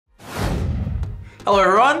Hello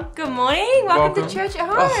everyone. Good morning. Welcome to Church at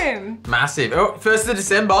Home. Oh, massive. Oh, 1st of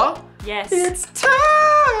December. Yes. It's time.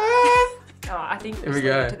 Oh, I think Here we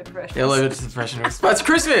go. to the professionals. Yeah, leave it to the professionals. But it's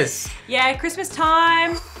Christmas. Yeah, Christmas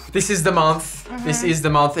time. This is the month. This is the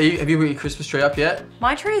month. Have you got your Christmas tree up yet?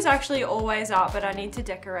 My tree is actually always up, but I need to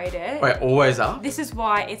decorate it. Wait, always up? This is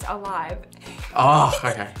why it's alive. Oh,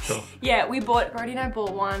 okay, cool. Yeah, Brody and I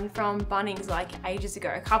bought one from Bunnings like ages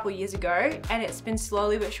ago, a couple years ago, and it's been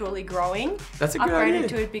slowly but surely growing. That's a good Upgraded idea.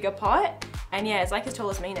 to a bigger pot, and yeah, it's like as tall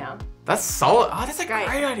as me now. That's solid. Oh, that's a Great.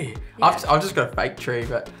 great idea. Yeah. I've just got a fake tree,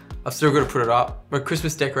 but I've still got to put it up. But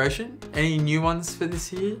Christmas decoration, any new ones for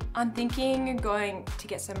this year? I'm thinking of going to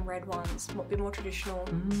get some red ones, a bit more traditional.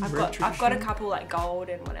 I've got a traditional. couple like gold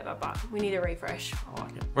and whatever, but we need a refresh. I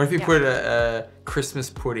like it. What if you Yeah. put a Christmas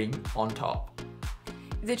pudding on top?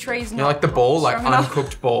 The tree's You not know, like the ball, like strong enough.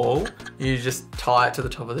 uncooked ball, you just tie it to the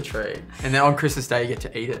top of the tree. And then on Christmas Day, you get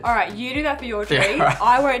to eat it. All right, you do that for your tree. Yeah, right.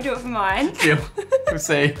 I won't do it for mine. Yeah, we'll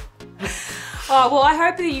see. Oh, well, I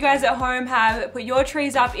hope that you guys at home have put your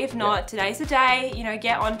trees up. If not, today's the day, you know,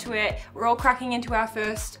 get onto it. We're all cracking into our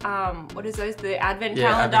first, what is those? The Advent Advent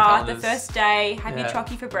calendar, calendars. the first day. Have your Yeah.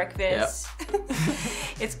 chocky for breakfast.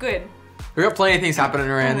 It's good. We've got plenty of things happening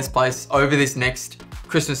around this place over this next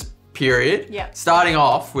Christmas period. Yeah. Starting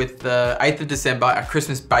off with the 8th of December, our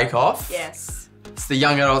Christmas bake-off. Yes. It's the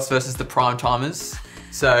young adults versus the prime timers.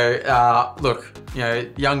 So, look, you know,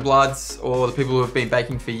 young bloods or the people who have been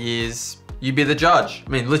baking for years, you be the judge. I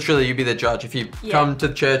mean, literally, you be the judge. If you come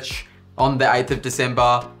to church on the 8th of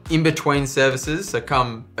December, in between services, so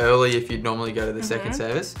come early if you'd normally go to the second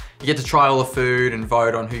service, you get to try all the food and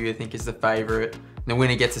vote on who you think is the favorite. And the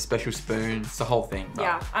winner gets a special spoon. It's the whole thing. But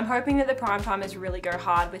Yeah, I'm hoping that the prime timers really go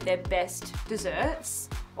hard with their best desserts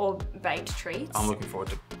or baked treats. I'm looking forward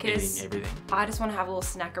to eating 'Cause everything. I just want to have a little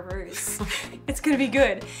snackaroos. It's gonna be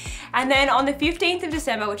good. And then on the 15th of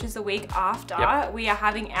December, which is the week after, we are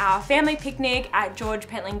having our family picnic at George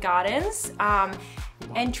Pentland Gardens.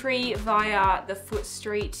 Entry via the Foot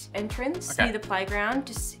Street entrance near the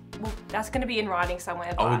playground. Well, that's gonna be in writing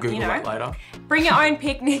somewhere, but I will Google you know, that later. bring your own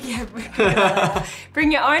picnic. Yeah,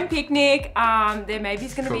 bring your own picnic. There maybe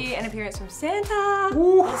is gonna be an appearance from Santa.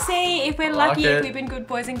 We'll see if we're lucky, if we've been good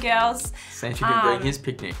boys and girls. Santa can bring his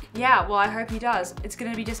picnic. Yeah, well, I hope he does. It's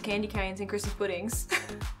gonna be just candy canes and Christmas puddings.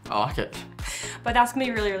 I like it. But that's gonna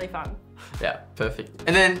be really, really fun. Yeah, perfect.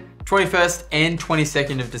 And then 21st and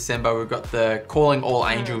 22nd of December, we've got the Calling All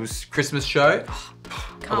Angels Christmas show.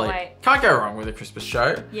 Can't wait. Can't go wrong with a Christmas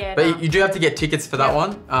show. Yeah, But no. you do have to get tickets for that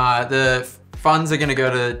one. The funds are going to go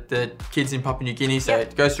to the kids in Papua New Guinea, so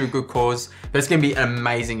it goes to a good cause. But it's going to be an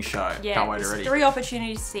amazing show. Yeah, Can't wait there's already. 3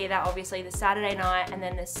 opportunities to see that, obviously. The Saturday night and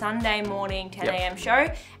then the Sunday morning 10 a.m. show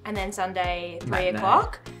and then Sunday 3 Matinee.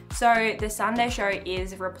 o'clock. So the Sunday show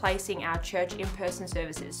is replacing our church in-person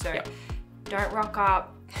services. So don't rock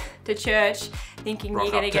up to church thinking Rock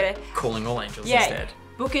you're gonna up get to Calling All Angels Yeah. instead.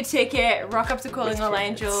 book a ticket, rock up to Calling With All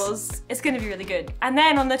tickets. Angels. It's gonna be really good. And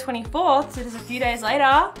then on the 24th, so just a few days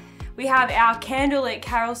later, we have our candlelit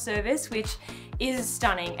carol service, which is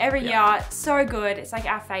stunning. Every year, so good. It's like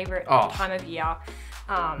our favorite time of year.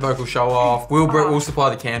 Vocal show off. We'll supply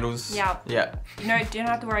the candles. Yeah. Yeah. No, don't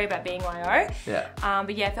have to worry about being YO. Yeah.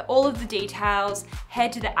 But yeah, for all of the details,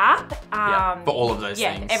 head to the app. For all of those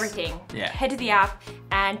things. Yeah, everything. Yeah. Head to the app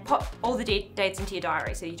and pop all the dates into your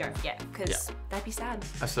diary so you don't forget, because that'd be sad.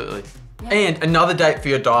 Absolutely. Yeah. And another date for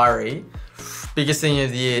your diary. Biggest thing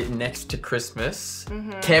of the year next to Christmas.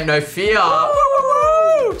 Camp No Fear.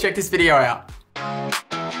 Check this video out.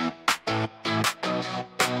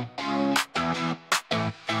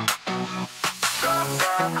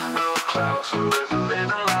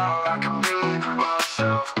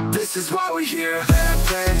 This is why we're here. Bad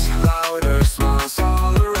days, louder, smiles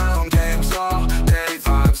all around, games all day,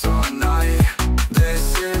 vibes all night.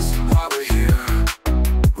 This is why we're here.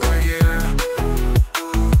 We're here.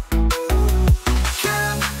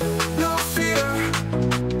 Camp No Fear.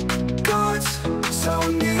 God's so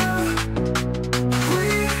near.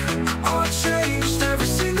 We are changed every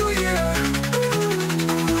single year.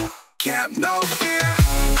 Camp No Fear.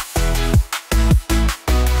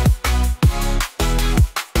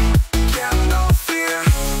 Camp No Fear.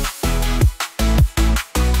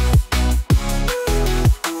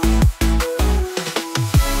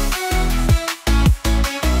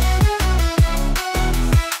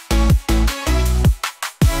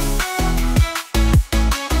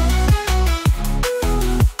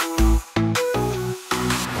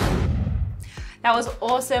 That was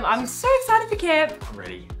awesome. I'm so excited for camp. I'm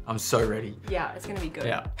ready. I'm so ready. Yeah, it's gonna be good.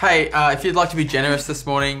 Yeah. Hey, if you'd like to be generous this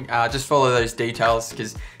morning, just follow those details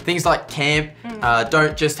because things like camp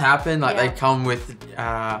don't just happen. Like they come with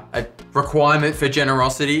a requirement for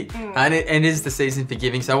generosity, and it is the season for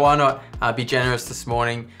giving. So why not be generous this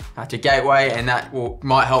morning to Gateway, and that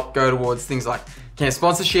might help go towards things like camp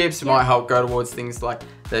sponsorships. It might help go towards things like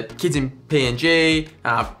the kids in PNG.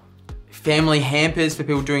 Family hampers for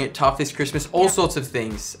people doing it tough this Christmas, all sorts of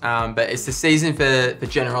things. But it's the season for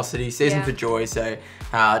generosity, season for joy. So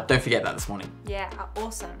don't forget that this morning. Yeah,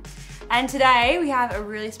 awesome. And today we have a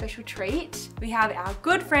really special treat. We have our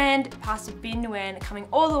good friend, Pastor Bin Nguyen, coming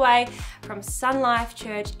all the way from Sun Life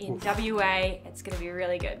Church in WA. It's gonna be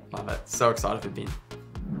really good. Love it. So excited for Bin.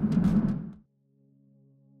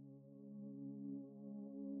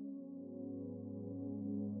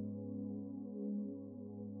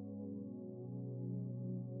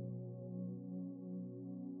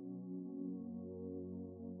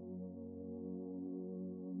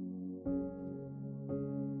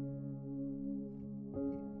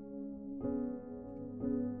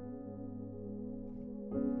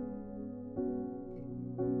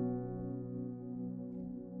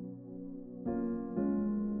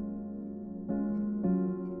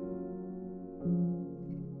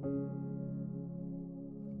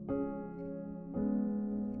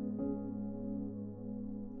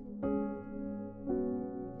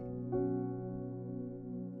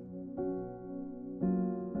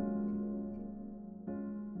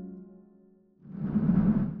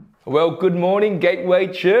 Well, good morning, Gateway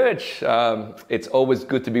Church. It's always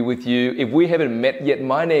good to be with you. If we haven't met yet,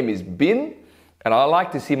 my name is Bin, and I like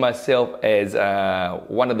to see myself as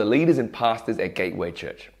one of the leaders and pastors at Gateway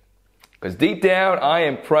Church. Because deep down, I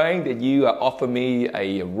am praying that you offer me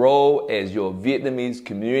a role as your Vietnamese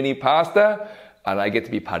community pastor, and I get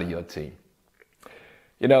to be part of your team.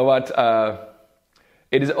 You know what?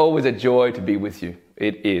 It is always a joy to be with you.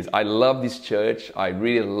 It is. I love this church. I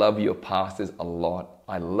really love your pastors a lot.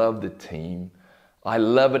 I love the team. I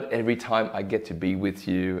love it every time I get to be with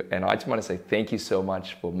you. And I just want to say thank you so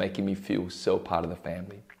much for making me feel so part of the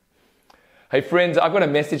family. Hey friends, I've got a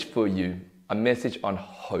message for you. A message on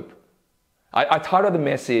hope. I titled the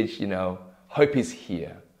message, hope is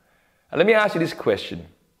here. And let me ask you this question.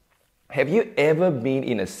 Have you ever been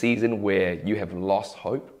in a season where you have lost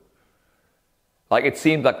hope? Like it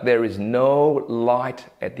seems like there is no light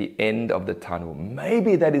at the end of the tunnel.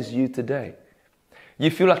 Maybe that is you today. You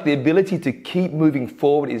feel like the ability to keep moving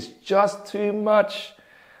forward is just too much.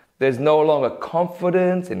 There's no longer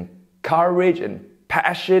confidence and courage and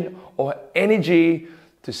passion or energy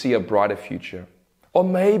to see a brighter future. Or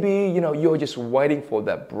maybe, you're just waiting for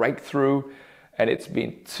that breakthrough and it's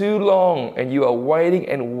been too long and you are waiting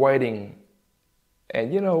and waiting.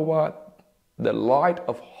 And you know what? The light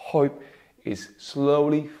of hope is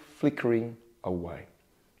slowly flickering away.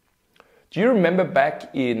 Do you remember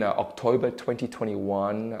back in October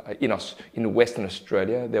 2021 in Western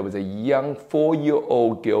Australia, there was a young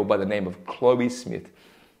 4-year-old girl by the name of Chloe Smith.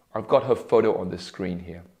 I've got her photo on the screen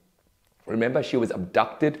here. Remember, she was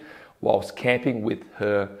abducted whilst camping with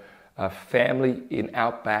her family in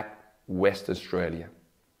outback West Australia.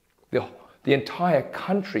 The entire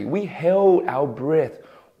country, we held our breath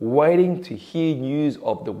waiting to hear news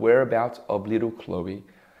of the whereabouts of little Chloe.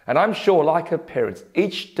 And I'm sure, like her parents,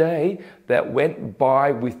 each day that went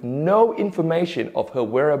by with no information of her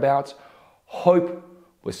whereabouts, hope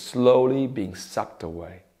was slowly being sucked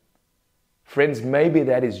away. Friends, maybe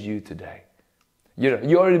that is you today. You're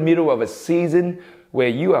in the middle of a season where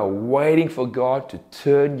you are waiting for God to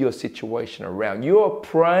turn your situation around. You are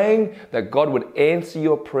praying that God would answer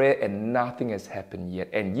your prayer and nothing has happened yet.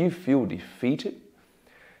 And you feel defeated.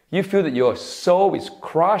 You feel that your soul is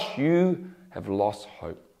crushed. You have lost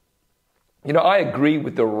hope. I agree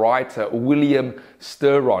with the writer William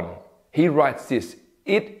Sterron. He writes this: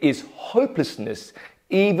 it is hopelessness,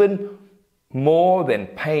 even more than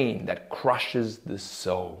pain, that crushes the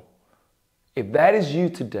soul. If that is you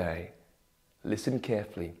today, listen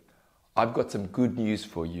carefully. I've got some good news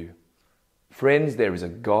for you. Friends, there is a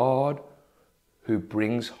God who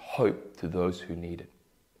brings hope to those who need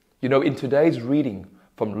it. In today's reading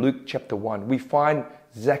from Luke chapter 1, we find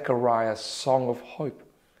Zechariah's song of hope.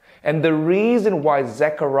 And the reason why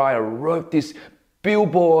Zechariah wrote this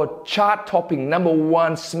Billboard chart-topping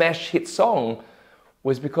 #1 smash hit song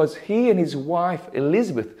was because he and his wife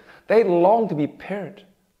Elizabeth, they longed to be parent.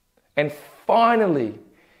 And finally,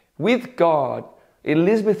 with God,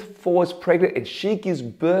 Elizabeth falls pregnant and she gives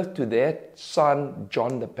birth to their son,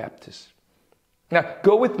 John the Baptist. Now,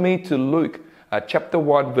 go with me to Luke chapter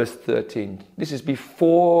 1, verse 13. This is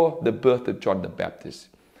before the birth of John the Baptist.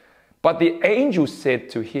 But the angel said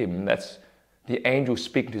to him, that's the angel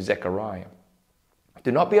speaking to Zechariah,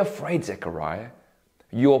 "Do not be afraid, Zechariah.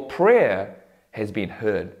 Your prayer has been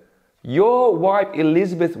heard. Your wife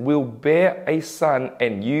Elizabeth will bear a son,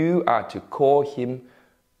 and you are to call him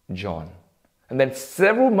John." And then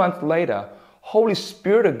several months later, Holy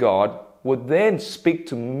Spirit of God would then speak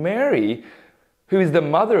to Mary, who is the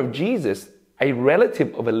mother of Jesus, a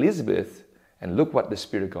relative of Elizabeth. And look what the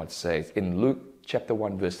Spirit of God says in Luke chapter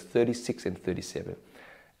 1, verse 36 and 37.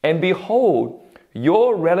 "And behold,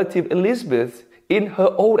 your relative Elizabeth in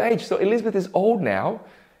her old age," so Elizabeth is old now,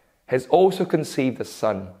 "has also conceived a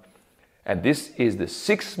son. And this is the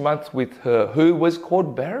 6th month with her who was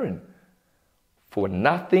called barren. For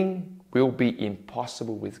nothing will be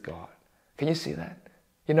impossible with God." Can you see that?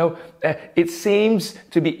 You know, it seems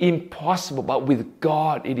to be impossible, but with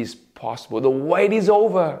God it is possible. The wait is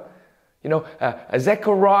over. You know,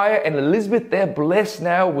 Zechariah and Elizabeth, they're blessed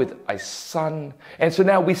now with a son. And so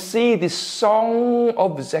now we see this song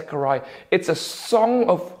of Zechariah. It's a song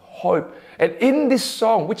of hope. And in this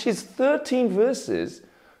song, which is 13 verses,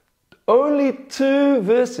 only 2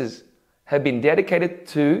 verses have been dedicated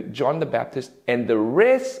to John the Baptist, and the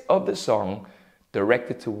rest of the song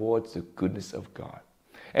directed towards the goodness of God.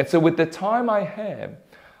 And so with the time I have,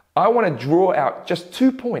 I want to draw out just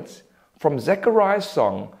 2 points from Zechariah's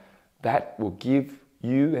song that will give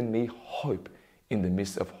you and me hope in the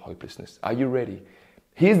midst of hopelessness. Are you ready?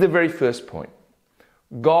 Here's the very first point.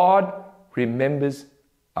 God remembers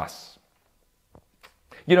us.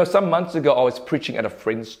 You know, some months ago, I was preaching at a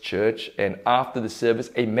friend's church, and after the service,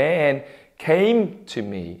 a man came to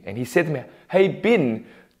me and he said to me, "Hey, Bin,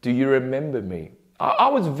 do you remember me?" I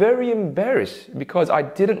was very embarrassed because I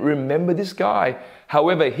didn't remember this guy.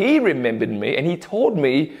 However, he remembered me and he told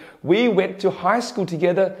me we went to high school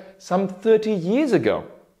together some 30 years ago.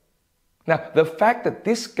 Now, the fact that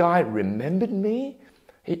this guy remembered me,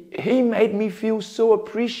 he made me feel so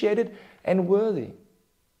appreciated and worthy.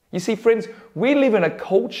 You see, friends, we live in a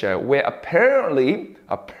culture where apparently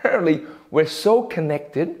we're so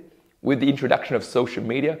connected with the introduction of social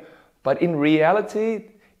media, but in reality,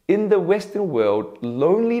 in the Western world,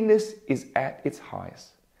 loneliness is at its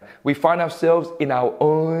highest. We find ourselves in our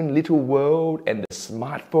own little world, and the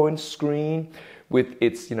smartphone screen with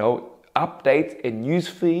its, updates and news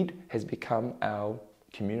feed has become our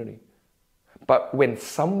community. But when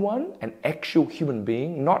someone, an actual human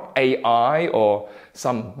being, not AI or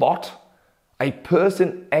some bot, a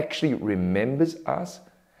person actually remembers us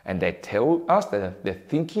and they tell us that they're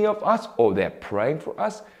thinking of us or they're praying for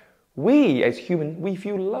us, we as humans, we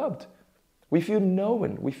feel loved, we feel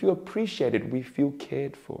known, we feel appreciated, we feel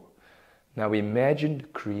cared for. Now imagine the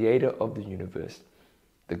creator of the universe,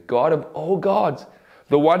 the God of all gods,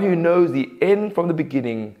 the one who knows the end from the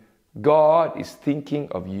beginning. God is thinking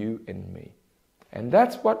of you and me. And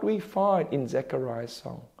that's what we find in Zechariah's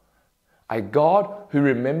song. A God who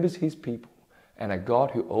remembers his people, and a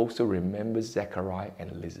God who also remembers Zechariah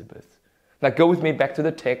and Elizabeth. Now go with me back to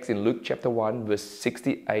the text in Luke chapter 1, verse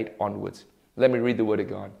 68 onwards. Let me read the word of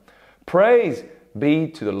God. "Praise be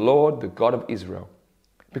to the Lord, the God of Israel,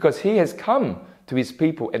 because he has come to his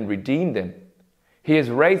people and redeemed them. He has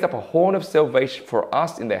raised up a horn of salvation for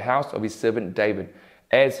us in the house of his servant David,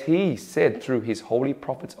 as he said through his holy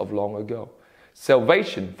prophets of long ago.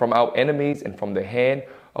 Salvation from our enemies and from the hand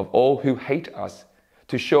of all who hate us,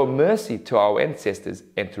 to show mercy to our ancestors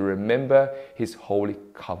and to remember his holy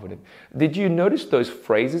covenant." Did you notice those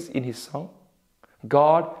phrases in his song?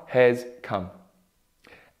 God has come,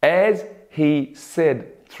 as he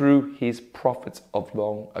said through his prophets of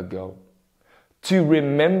long ago, to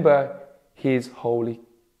remember his holy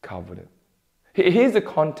covenant. Here's the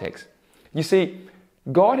context. You see,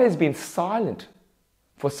 God has been silent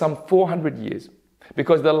for some 400 years.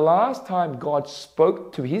 Because the last time God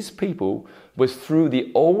spoke to his people was through the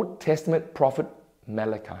Old Testament prophet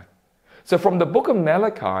Malachi. So from the book of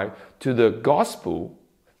Malachi to the gospel,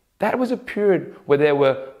 that was a period where there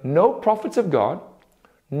were no prophets of God,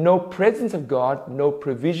 no presence of God, no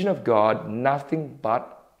provision of God, nothing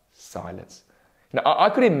but silence. Now I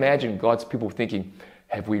could imagine God's people thinking,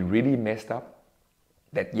 have we really messed up?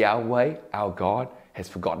 That Yahweh, our God, has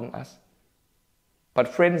forgotten us? But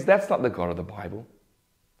friends, that's not the God of the Bible.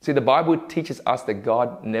 See, the Bible teaches us that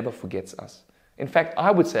God never forgets us. In fact, I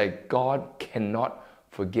would say God cannot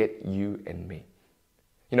forget you and me.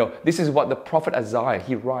 This is what the prophet Isaiah,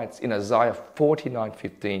 he writes in Isaiah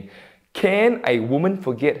 49:15. "Can a woman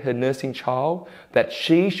forget her nursing child, that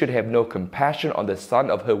she should have no compassion on the son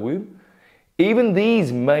of her womb? Even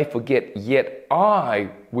these may forget, yet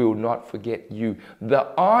I will not forget you. The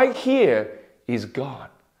I here is God.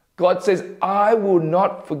 God says, I will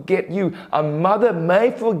not forget you. A mother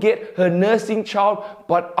may forget her nursing child,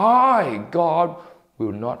 but I, God,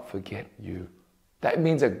 will not forget you. That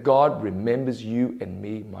means that God remembers you and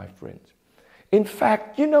me, my friends. In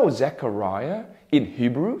fact, you know Zechariah in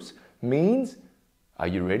Hebrews means, are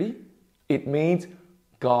you ready? It means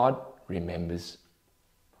God remembers.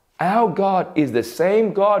 Our God is the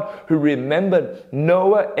same God who remembered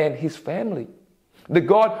Noah and his family. The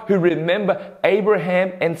God who remembered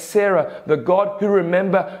Abraham and Sarah. The God who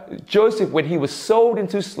remembered Joseph when he was sold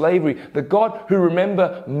into slavery. The God who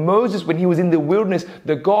remembered Moses when he was in the wilderness.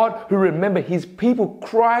 The God who remembered his people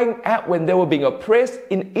crying out when they were being oppressed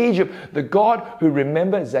in Egypt. The God who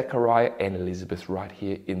remembered Zechariah and Elizabeth right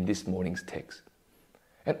here in this morning's text.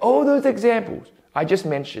 And all those examples I just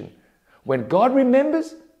mentioned, when God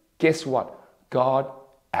remembers, guess what? God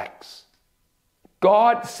acts.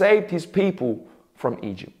 God saved his people from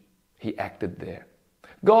Egypt. He acted there.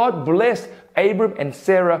 God blessed Abram and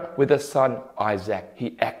Sarah with a son, Isaac.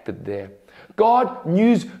 He acted there. God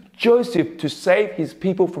used Joseph to save his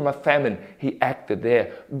people from a famine. He acted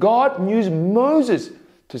there. God used Moses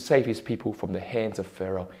to save his people from the hands of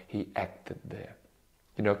Pharaoh. He acted there.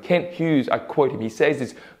 You know, Kent Hughes, I quote him, he says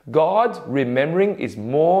this, God's remembering is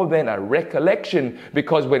more than a recollection,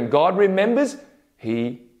 because when God remembers,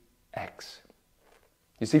 he acts.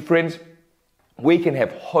 You see, friends, we can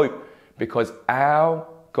have hope because our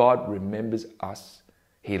God remembers us.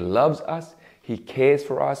 He loves us. He cares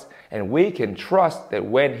for us. And we can trust that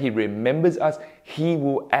when he remembers us, he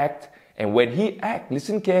will act. And when he acts,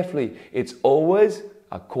 listen carefully, it's always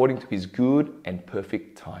according to his good and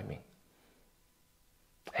perfect timing.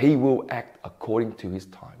 He will act according to his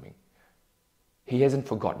timing. He hasn't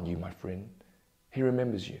forgotten you, my friend. He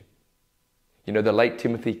remembers you. You know, the late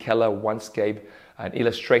Timothy Keller once gave an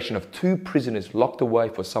illustration of two prisoners locked away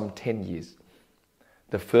for some 10 years.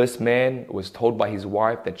 The first man was told by his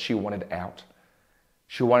wife that she wanted out.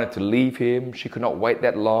 She wanted to leave him. She could not wait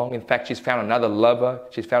that long. In fact, she's found another lover.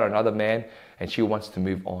 She's found another man, and she wants to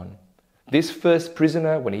move on. This first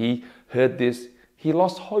prisoner, when he heard this, he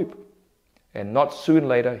lost hope. And not soon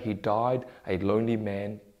later, he died a lonely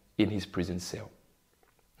man in his prison cell.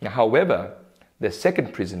 Now, however, the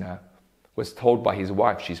second prisoner was told by his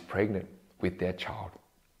wife she's pregnant with their child.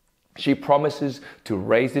 She promises to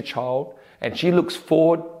raise the child, and she looks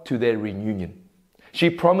forward to their reunion. She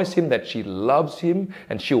promised him that she loves him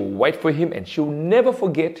and she'll wait for him and she'll never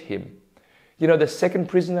forget him. You know, the second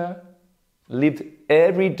prisoner lived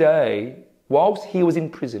every day whilst he was in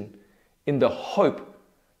prison in the hope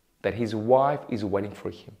that his wife is waiting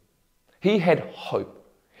for him. He had hope.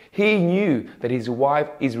 He knew that his wife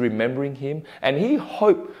is remembering him, and he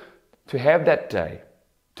hoped to have that day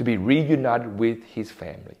to be reunited with his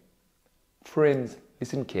family. Friends,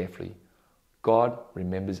 listen carefully. God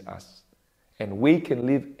remembers us, and we can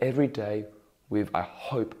live every day with a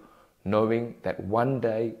hope, knowing that one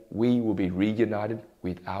day we will be reunited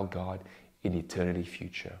with our God in eternity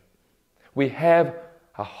future. We have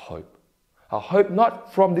a hope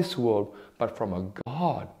not from this world, but from a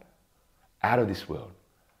God out of this world,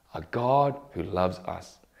 a God who loves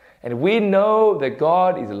us. And we know that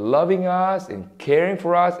God is loving us and caring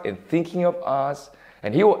for us and thinking of us,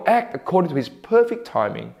 and he will act according to his perfect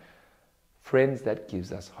timing. Friends, that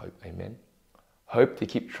gives us hope. Amen. Hope to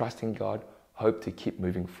keep trusting God, hope to keep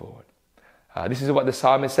moving forward. This is what the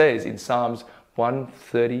psalmist says in Psalms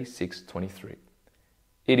 136:23.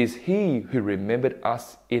 It is he who remembered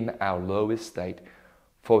us in our lowest state,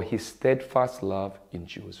 for his steadfast love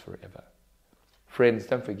endures forever. Friends,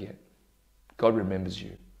 don't forget, God remembers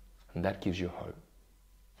you, and that gives you hope.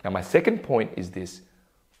 Now, my second point is this: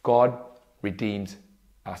 God redeems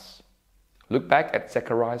us. Look back at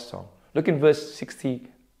Zechariah's song. Look in verse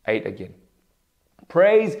 68 again.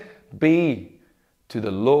 Praise be to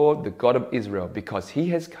the Lord, the God of Israel, because he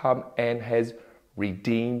has come and has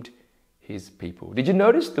redeemed his people. Did you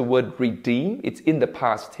notice the word redeem? It's in the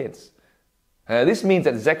past tense. This means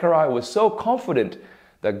that Zechariah was so confident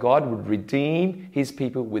that God would redeem his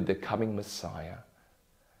people with the coming Messiah.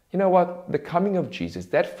 You know what? The coming of Jesus,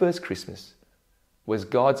 that first Christmas, was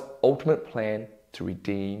God's ultimate plan to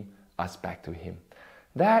redeem us back to him.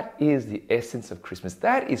 That is the essence of Christmas.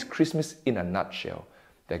 That is Christmas in a nutshell,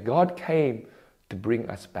 that God came to bring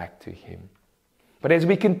us back to him. But as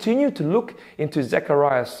we continue to look into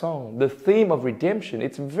Zechariah's song, the theme of redemption,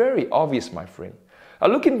 it's very obvious, my friend.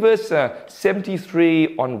 Look in verse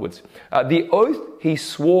 73 onwards. The oath he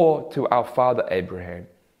swore to our father Abraham,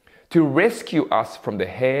 to rescue us from the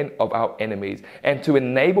hand of our enemies, and to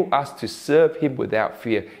enable us to serve Him without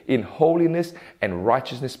fear, in holiness and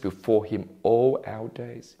righteousness before Him all our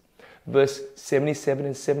days. Verse 77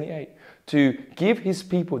 and 78, to give His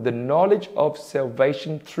people the knowledge of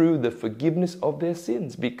salvation through the forgiveness of their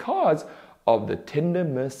sins, because of the tender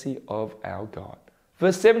mercy of our God.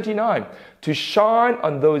 Verse 79, to shine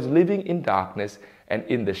on those living in darkness and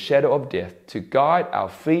in the shadow of death, to guide our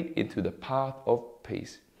feet into the path of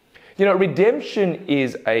peace. You know, redemption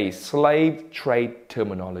is a slave trade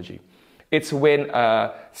terminology. It's when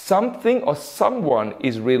something or someone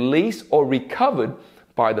is released or recovered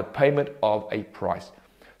by the payment of a price.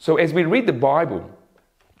 So as we read the Bible,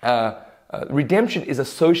 redemption is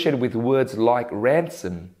associated with words like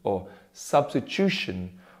ransom or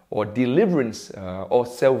substitution or deliverance or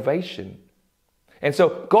salvation. And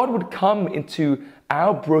so God would come into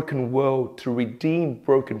our broken world to redeem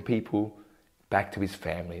broken people back to His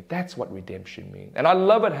family. That's what redemption means. And I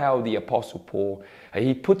love it how the Apostle Paul,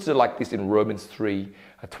 he puts it like this in Romans 3,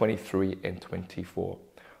 23 and 24.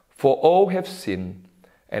 For all have sinned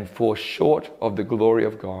and fall short of the glory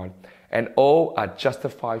of God, and all are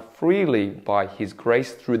justified freely by His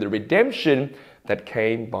grace through the redemption that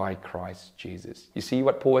came by Christ Jesus. You see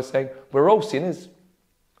what Paul is saying? We're all sinners.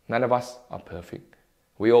 None of us are perfect.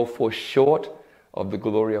 We all fall short of the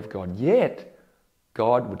glory of God. Yet,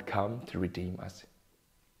 God would come to redeem us.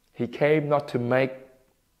 He came not to make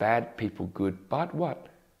bad people good, but what?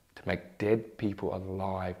 To make dead people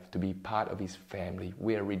alive, to be part of His family.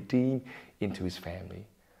 We are redeemed into His family.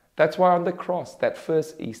 That's why on the cross, that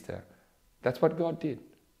first Easter, that's what God did.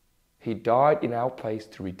 He died in our place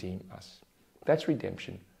to redeem us. That's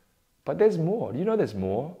redemption. But there's more. Do you know there's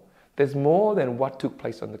more? There's more than what took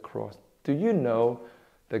place on the cross. Do you know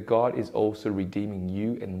that God is also redeeming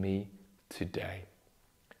you and me today?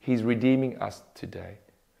 He's redeeming us today.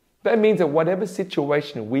 That means that whatever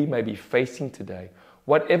situation we may be facing today,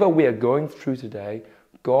 whatever we are going through today,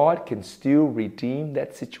 God can still redeem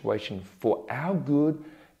that situation for our good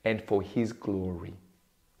and for His glory.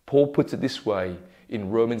 Paul puts it this way in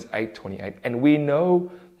Romans 8:28, and we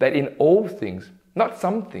know that in all things, not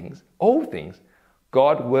some things, all things,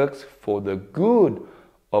 God works for the good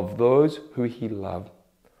of those who He loves,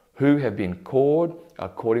 who have been called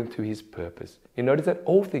according to His purpose. You notice that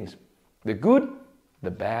all things, the good, the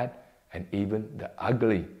bad, and even the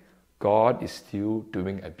ugly, God is still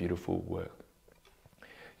doing a beautiful work.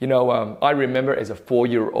 You know, I remember as a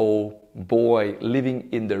 4-year-old boy living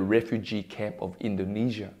in the refugee camp of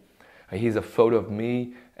Indonesia. Here's a photo of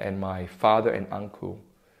me and my father and uncle.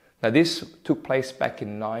 Now, this took place back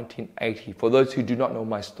in 1980. For those who do not know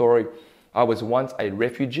my story, I was once a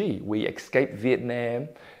refugee. We escaped Vietnam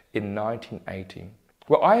in 1980.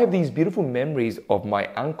 Well, I have these beautiful memories of my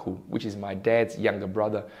uncle, which is my dad's younger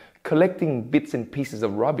brother, collecting bits and pieces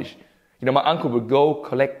of rubbish. You know, my uncle would go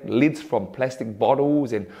collect lids from plastic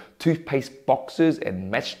bottles and toothpaste boxes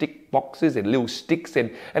and matchstick boxes and little sticks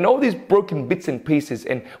and all these broken bits and pieces.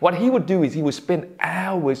 And what he would do is he would spend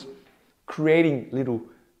hours creating little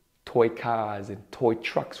toy cars and toy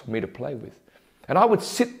trucks for me to play with. And I would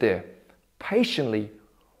sit there patiently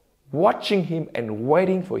watching him and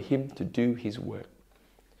waiting for him to do his work.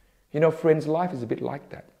 You know, friends, life is a bit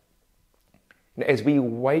like that. As we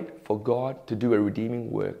wait for God to do a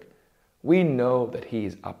redeeming work, we know that He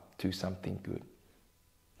is up to something good.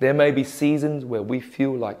 There may be seasons where we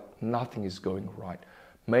feel like nothing is going right.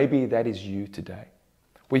 Maybe that is you today.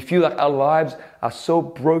 We feel like our lives are so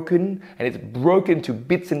broken and it's broken to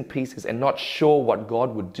bits and pieces and not sure what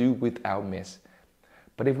God would do with our mess.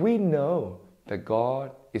 But if we know that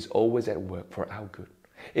God is always at work for our good,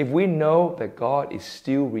 if we know that God is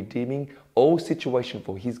still redeeming all situations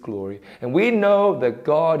for His glory, and we know that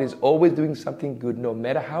God is always doing something good, no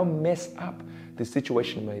matter how messed up the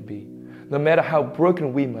situation may be, no matter how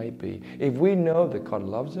broken we may be, if we know that God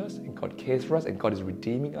loves us and God cares for us and God is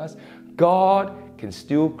redeeming us, God can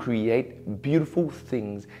still create beautiful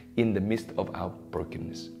things in the midst of our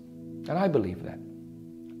brokenness. And I believe that.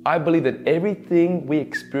 I believe that everything we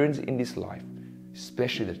experience in this life,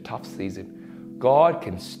 especially the tough season, God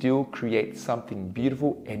can still create something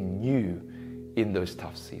beautiful and new in those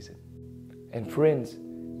tough seasons. And friends,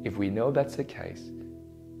 if we know that's the case,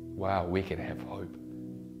 wow, we can have hope.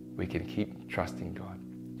 We can keep trusting God.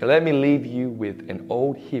 Now let me leave you with an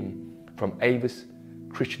old hymn from Avis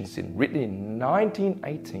Christensen, written in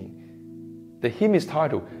 1918. The hymn is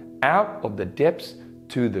titled, Out of the Depths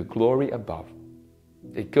to the Glory Above.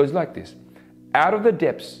 It goes like this. Out of the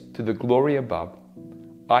depths to the glory above,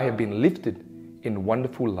 I have been lifted in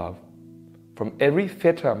wonderful love. From every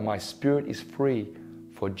fetter my spirit is free,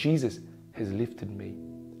 for Jesus has lifted me.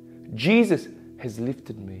 Jesus has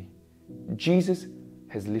lifted me. Jesus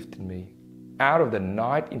has lifted me out of the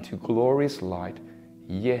night into glorious light.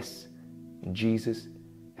 Yes, Jesus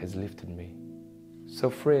has lifted me. So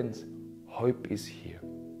friends, hope is here.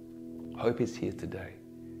 Hope is here today.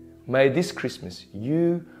 May this Christmas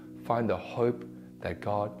you find the hope that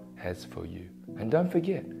God has for you. And don't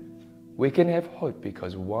forget, we can have hope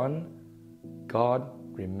because 1, God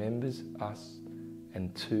remembers us,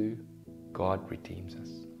 and 2, God redeems us.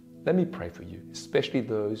 Let me pray for you, especially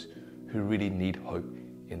those who really need hope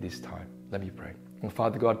in this time. Let me pray. And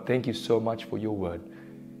Father God, thank you so much for your word.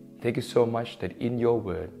 Thank you so much that in your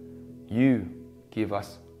word, you give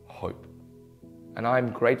us hope. And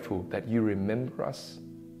I'm grateful that you remember us,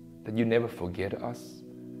 that you never forget us.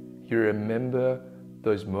 You remember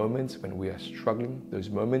those moments when we are struggling, those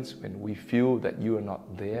moments when we feel that you are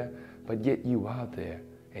not there, but yet you are there,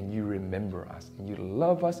 and you remember us, and you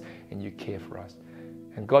love us, and you care for us.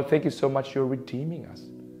 And God, thank you so much you're redeeming us.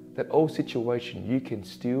 That old situation, you can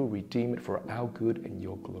still redeem it for our good and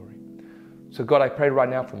your glory. So God, I pray right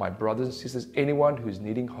now for my brothers and sisters, anyone who's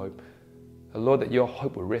needing hope, Lord, that your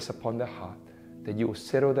hope will rest upon their heart, that you will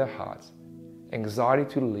settle their hearts, anxiety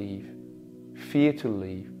to leave, fear to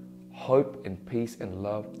leave, hope and peace and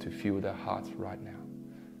love to fill their hearts right now.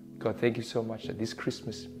 God, thank you so much that this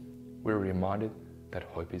Christmas we're reminded that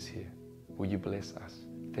hope is here. Will you bless us?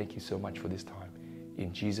 Thank you so much for this time.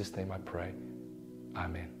 In Jesus' name I pray.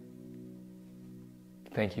 Amen.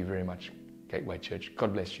 Thank you very much, Gateway Church.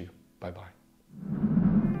 God bless you. Bye-bye.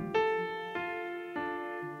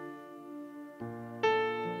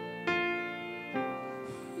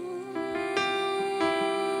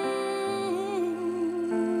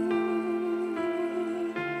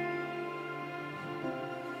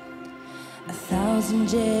 A thousand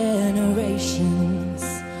generations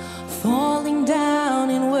falling down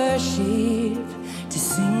in worship to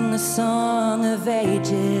sing the song of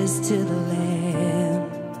ages to the Lamb.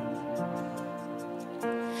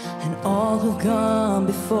 And all who've gone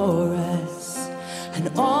before us and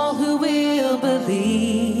all who will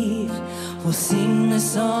believe will sing the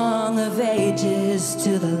song of ages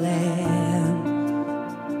to the Lamb.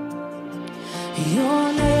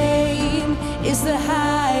 Your name is the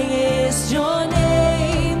highest, your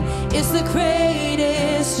name is the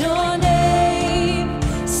greatest, your name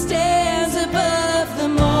stands above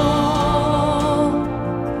them all.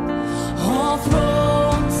 All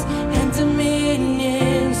thrones and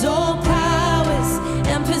dominions, all powers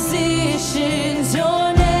and positions,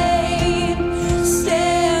 your name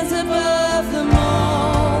stands above them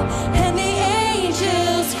all. And the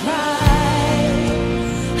angels cry,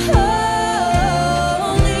 holy,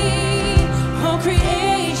 all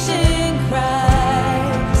creation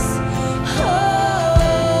cries,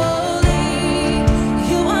 holy,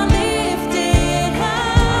 you are lifted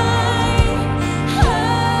high,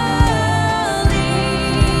 holy,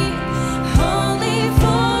 holy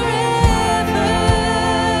forever.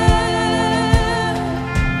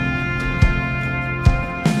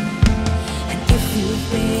 And if you've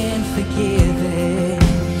been forgiven,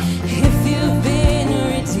 if you've been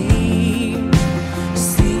redeemed,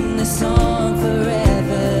 sing the song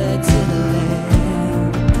forever to the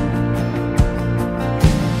Lamb.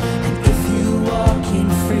 And if you walk in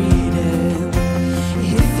freedom,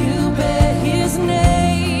 if you bear His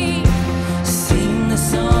name, sing the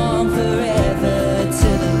song forever to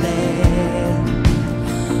the Lamb.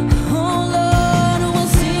 Oh Lord, we'll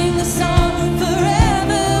sing the song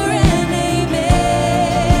forever and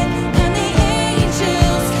amen. And the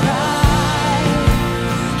angels cry,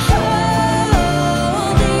 holy,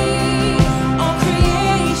 all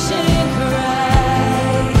creation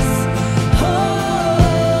cries, holy,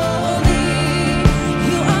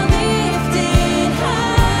 you are lifted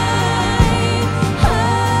high, holy,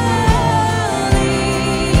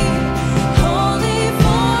 holy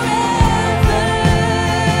forever.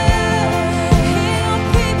 Hear your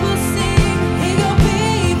people sing, hear your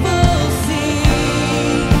people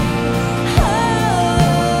sing, holy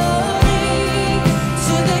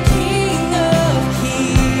to the King of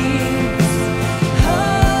Kings,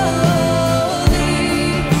 holy,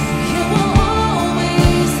 you will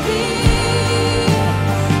always be,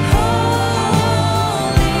 holy,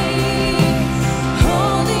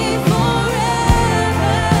 holy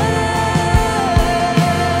forever.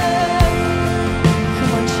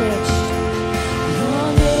 Come on, church. Your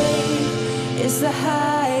name is the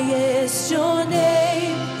highest, your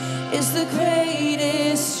name is the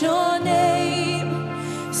greatest, your name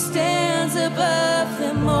stands above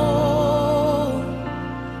them all.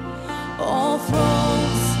 All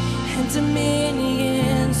thrones and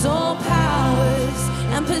dominions, all powers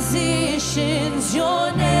and positions,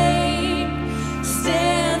 your name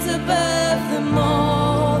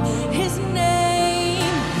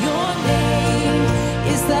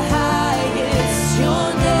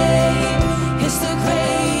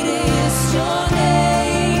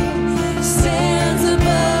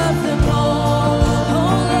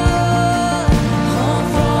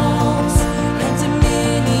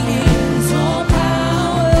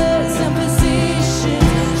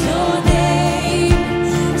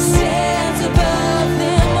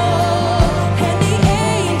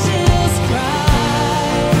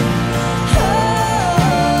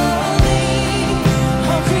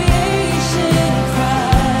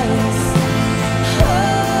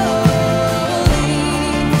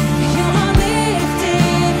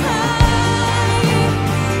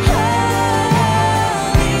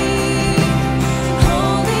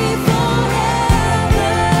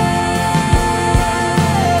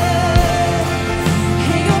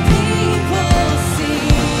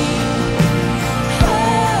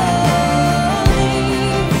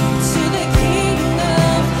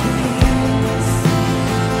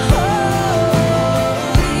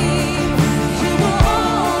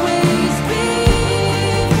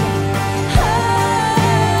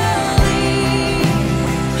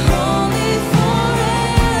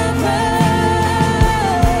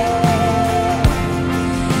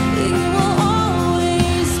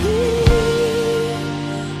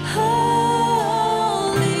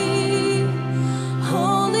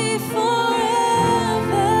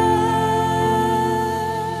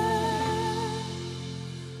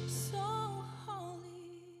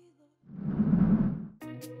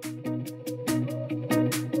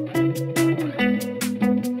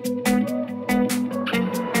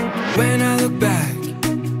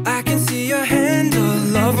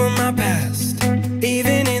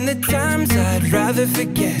rather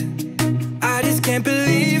forget. I just can't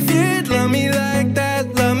believe you'd love me like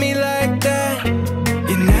that, love me like that.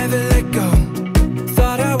 You never let go.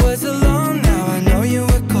 Thought I was alone, now I know you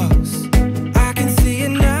were close. I can see it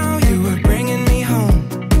now, you were bringing me home.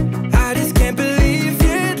 I just can't believe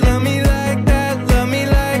you'd love me like that, love me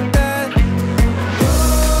like that.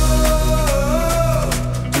 Oh,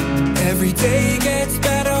 every day gets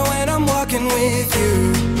better when I'm walking with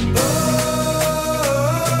you. Oh,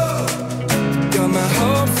 you're my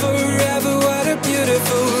hope forever, what a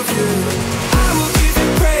beautiful view. I will give you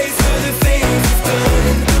praise for the things you've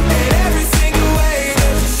done, and every single way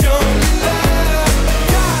that you've shown me love.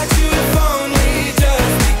 God, you have only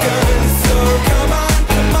just begun. So come on,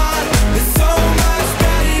 come on, there's so much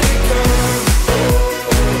better to come.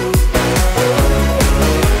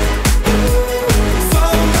 So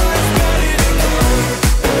much better to come.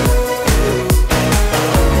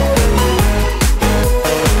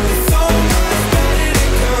 So much better to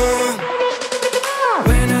come.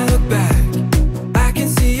 When I look back, I can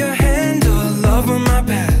see your hand all over my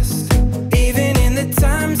past. Even in the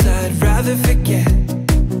times I'd rather forget.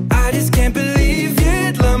 I just can't believe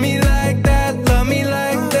you'd love me like that, love me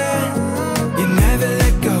like that. You never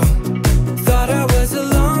let go. Thought I was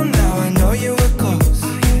alone, now I know you were close.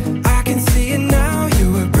 I can see it now,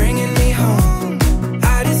 you were bringing me home.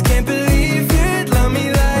 I just can't believe you'd love me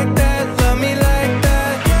like that, love me like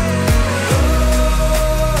that. Oh,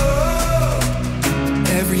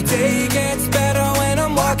 every day gets better when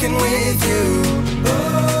I'm walking with you. Oh,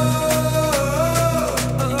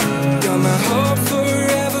 you're my hope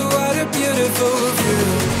forever, what a beautiful view.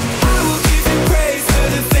 I will give you praise for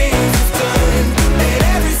the things you've done, and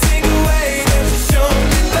every single way that you've shown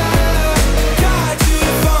me love. God, you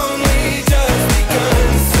have only just begun.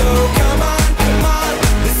 So come on,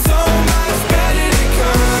 there's so much better to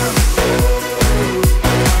come.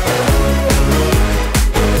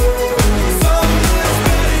 So much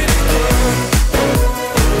better to come.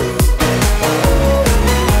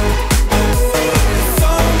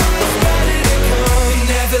 So much better to come. You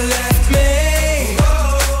never left me.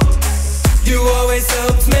 You always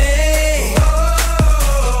helped me.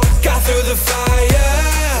 Got through the fire.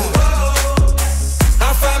 I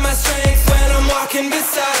find my strength when I'm walking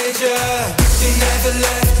beside you. You never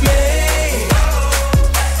let